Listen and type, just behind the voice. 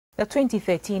The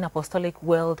 2013 Apostolic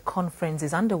World Conference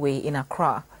is underway in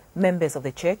Accra. Members of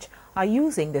the church are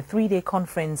using the three-day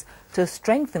conference to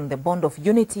strengthen the bond of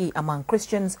unity among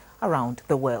Christians around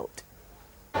the world.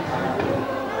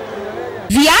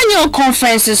 The annual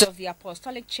conferences of the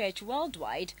Apostolic Church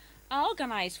worldwide are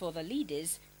organized for the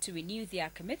leaders to renew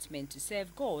their commitment to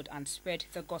serve God and spread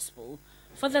the gospel.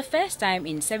 For the first time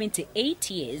in 78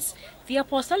 years, the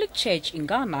Apostolic Church in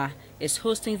Ghana is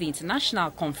hosting the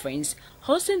international conference.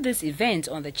 Hosting this event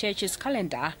on the church's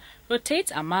calendar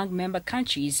rotates among member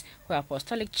countries where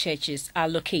apostolic churches are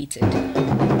located.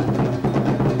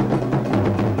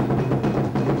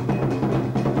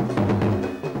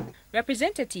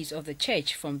 Representatives of the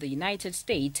church from the United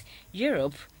States,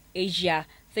 Europe, Asia,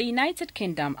 the United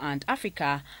Kingdom and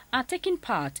Africa are taking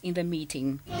part in the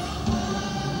meeting.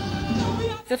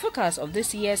 The focus of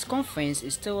this year's conference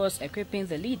is towards equipping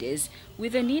the leaders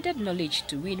with the needed knowledge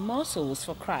to win more souls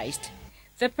for Christ.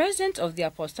 The president of the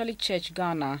Apostolic Church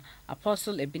Ghana,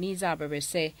 Apostle Ebenezer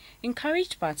Aberese,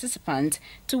 encouraged participants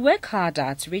to work harder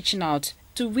at reaching out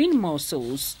to win more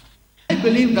souls. I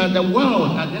believe that the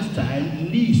world at this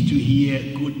time needs to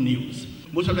hear good news.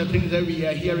 Most of the things that we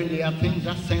are hearing, they are things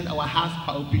that send our hearts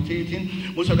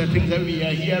palpitating. Most of the things that we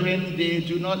are hearing, they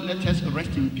do not let us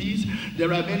rest in peace.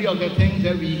 There are many of the things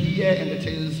that we hear, and it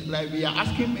is like we are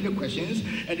asking many questions,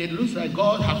 and it looks like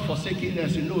God has forsaken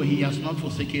us. No, He has not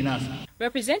forsaken us.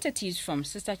 Representatives from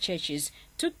sister churches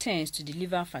took turns to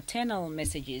deliver fraternal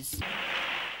messages.